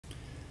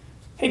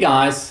Hey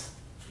guys!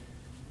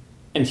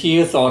 And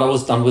here you thought I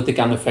was done with the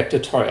gun effect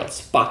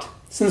tutorials, but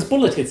since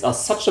bullet hits are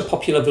such a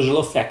popular visual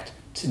effect,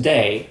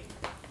 today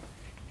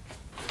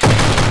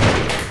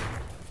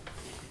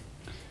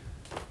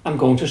I'm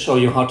going to show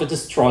you how to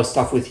destroy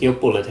stuff with your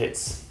bullet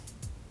hits.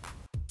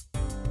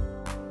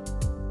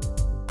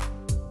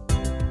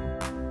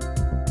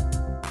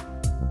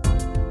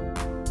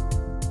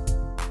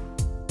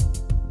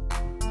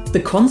 The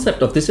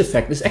concept of this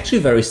effect is actually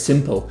very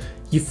simple.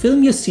 You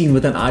film your scene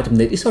with an item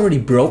that is already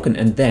broken,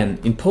 and then,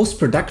 in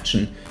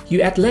post-production,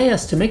 you add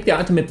layers to make the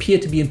item appear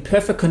to be in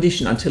perfect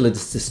condition until it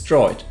is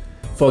destroyed.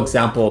 For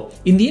example,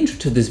 in the intro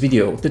to this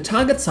video, the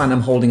target sign I'm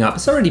holding up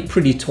is already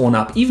pretty torn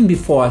up even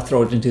before I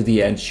throw it into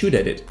the air and shoot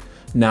at it.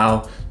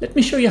 Now, let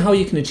me show you how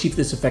you can achieve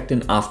this effect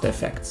in After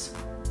Effects.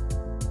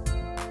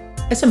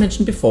 As I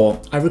mentioned before,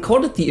 I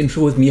recorded the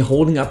intro with me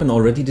holding up an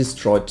already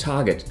destroyed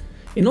target.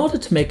 In order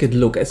to make it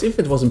look as if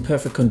it was in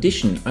perfect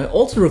condition, I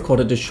also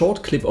recorded a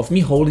short clip of me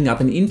holding up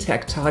an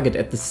intact target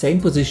at the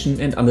same position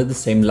and under the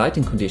same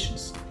lighting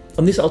conditions.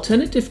 On this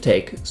alternative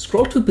take,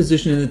 scroll to a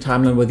position in the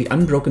timeline where the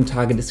unbroken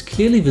target is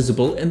clearly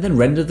visible and then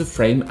render the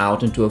frame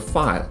out into a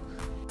file.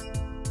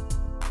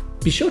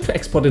 Be sure to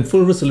export in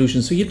full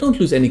resolution so you don't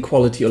lose any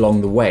quality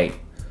along the way.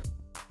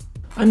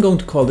 I'm going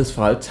to call this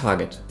file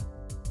target.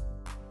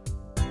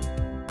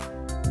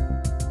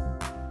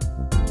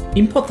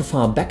 Import the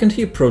file back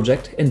into your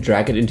project and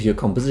drag it into your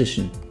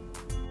composition.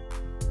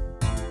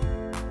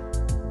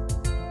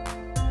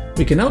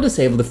 We can now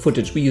disable the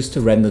footage we used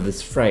to render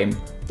this frame.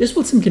 This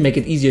will simply make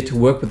it easier to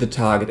work with the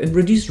target and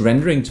reduce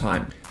rendering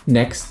time.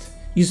 Next,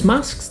 use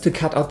masks to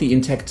cut out the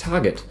intact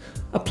target.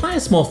 Apply a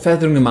small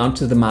feathering amount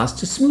to the mask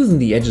to smoothen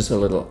the edges a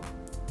little.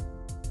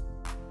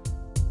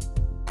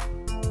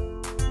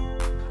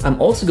 I'm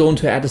also going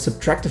to add a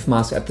subtractive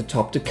mask at the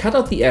top to cut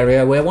out the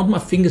area where I want my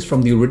fingers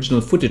from the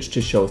original footage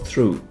to show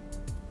through.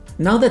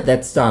 Now that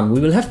that's done, we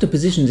will have to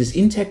position this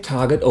intact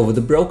target over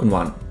the broken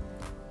one.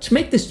 To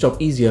make this job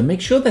easier,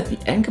 make sure that the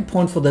anchor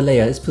point for the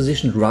layer is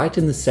positioned right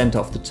in the center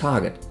of the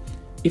target.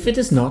 If it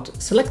is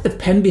not, select the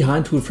pen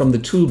behind tool from the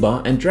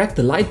toolbar and drag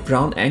the light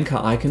brown anchor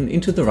icon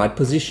into the right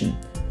position.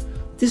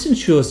 This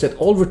ensures that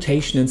all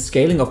rotation and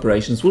scaling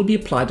operations will be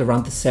applied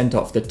around the center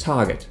of the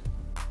target.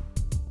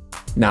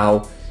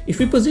 Now, if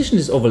we position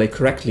this overlay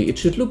correctly, it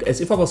should look as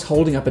if I was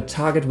holding up a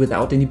target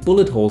without any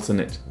bullet holes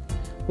in it.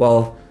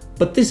 Well,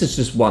 but this is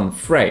just one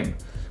frame.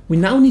 We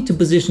now need to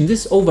position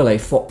this overlay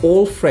for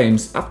all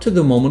frames up to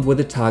the moment where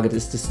the target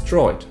is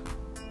destroyed.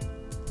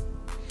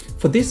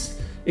 For this,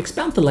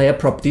 expand the layer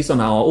properties on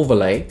our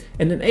overlay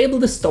and enable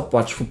the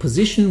stopwatch for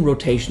position,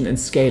 rotation and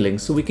scaling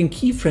so we can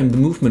keyframe the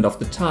movement of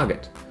the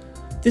target.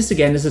 This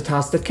again is a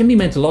task that can be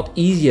made a lot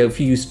easier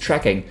if you use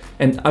tracking,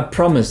 and I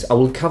promise I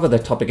will cover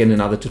that topic in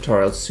another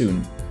tutorial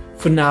soon.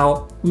 For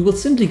now, we will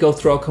simply go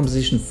through our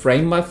composition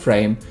frame by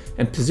frame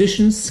and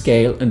position,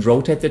 scale and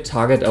rotate the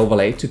target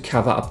overlay to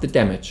cover up the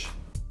damage.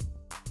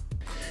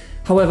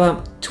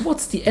 However,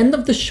 towards the end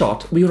of the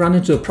shot we run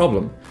into a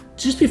problem.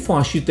 Just before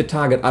I shoot the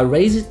target, I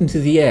raise it into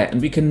the air and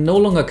we can no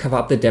longer cover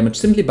up the damage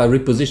simply by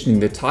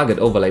repositioning the target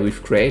overlay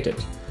we've created.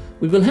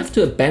 We will have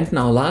to abandon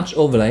our large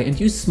overlay and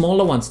use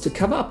smaller ones to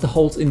cover up the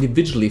holes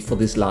individually for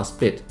this last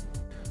bit.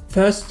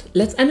 First,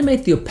 let's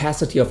animate the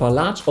opacity of our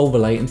large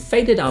overlay and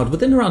fade it out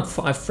within around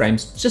 5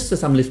 frames just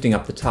as I'm lifting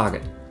up the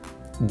target.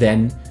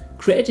 Then,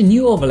 create a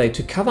new overlay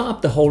to cover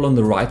up the hole on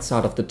the right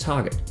side of the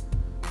target.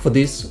 For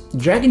this,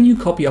 drag a new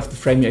copy of the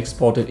frame you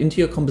exported into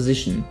your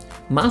composition,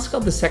 mask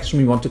out the section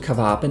we want to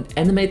cover up and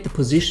animate the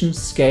position,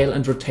 scale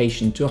and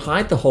rotation to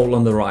hide the hole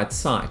on the right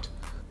side.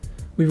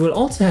 We will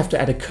also have to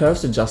add a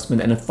curves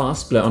adjustment and a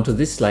fast blur onto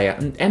this layer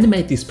and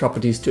animate these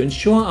properties to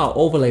ensure our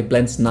overlay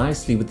blends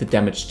nicely with the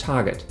damaged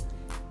target.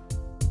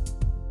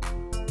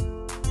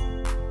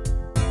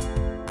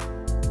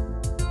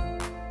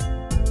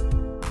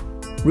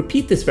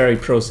 Repeat this very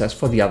process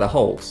for the other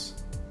holes.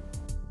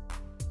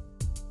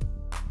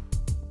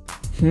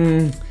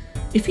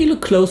 If you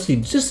look closely,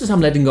 just as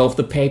I'm letting go of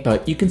the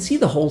paper, you can see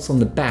the holes on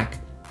the back.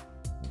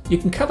 You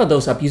can cover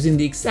those up using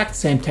the exact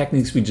same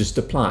techniques we just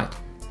applied.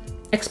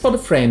 Export a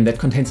frame that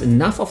contains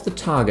enough of the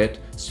target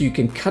so you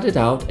can cut it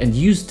out and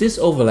use this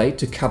overlay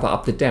to cover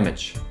up the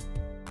damage.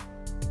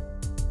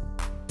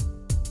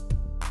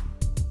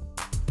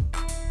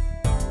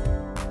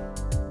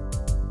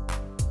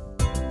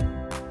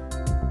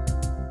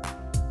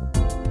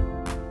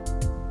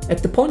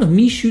 At the point of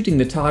me shooting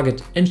the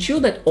target, ensure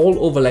that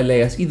all overlay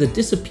layers either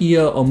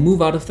disappear or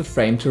move out of the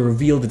frame to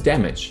reveal the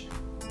damage.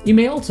 You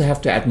may also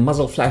have to add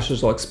muzzle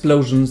flashes or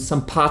explosions,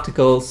 some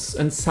particles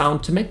and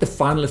sound to make the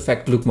final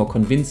effect look more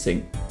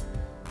convincing.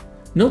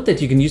 Note that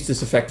you can use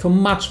this effect for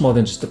much more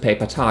than just a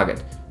paper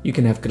target. You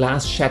can have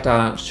glass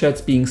shatter,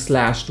 shirts being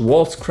slashed,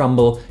 walls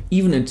crumble,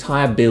 even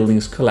entire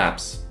buildings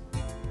collapse.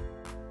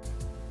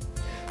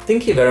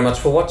 Thank you very much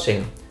for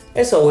watching.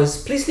 As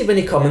always, please leave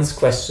any comments,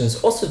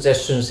 questions or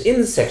suggestions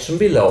in the section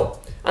below.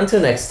 Until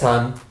next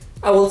time,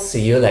 I will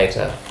see you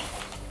later.